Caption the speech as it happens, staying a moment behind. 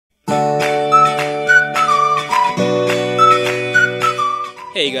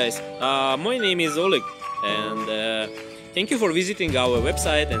Hey guys, my name is Oleg and thank you for visiting our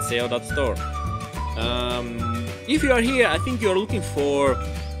website and SEO.store. If you are here, I think you are looking for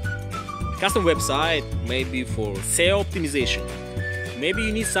custom website, maybe for SEO optimization. Maybe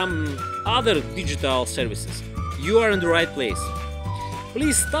you need some other digital services. You are in the right place.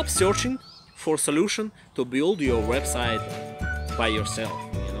 Please stop searching for solution to build your website by yourself.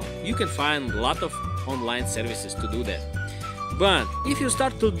 You can find a lot of online services to do that. But if you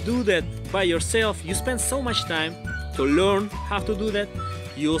start to do that by yourself, you spend so much time to learn how to do that.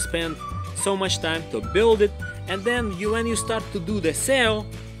 You'll spend so much time to build it, and then when you start to do the SEO,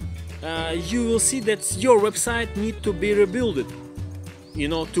 you will see that your website needs to be rebuilt,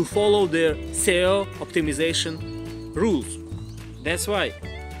 to follow the SEO optimization rules. That's why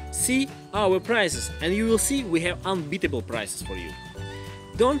see our prices, and you will see we have unbeatable prices for you.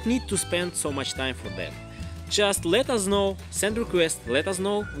 Don't need to spend so much time for that. Just let us know, send request, let us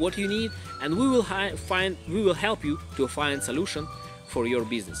know what you need, and we will help you to find solution for your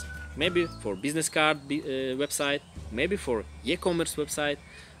business. Maybe for business card website, maybe for e-commerce website.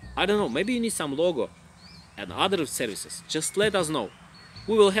 I don't know, maybe you need some logo and other services. Just let us know.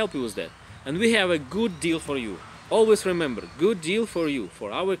 We will help you with that. And we have a good deal for you. Always remember, good deal for you,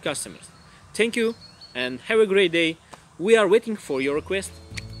 for our customers. Thank you and have a great day. We are waiting for your request.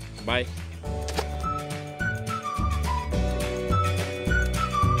 Bye.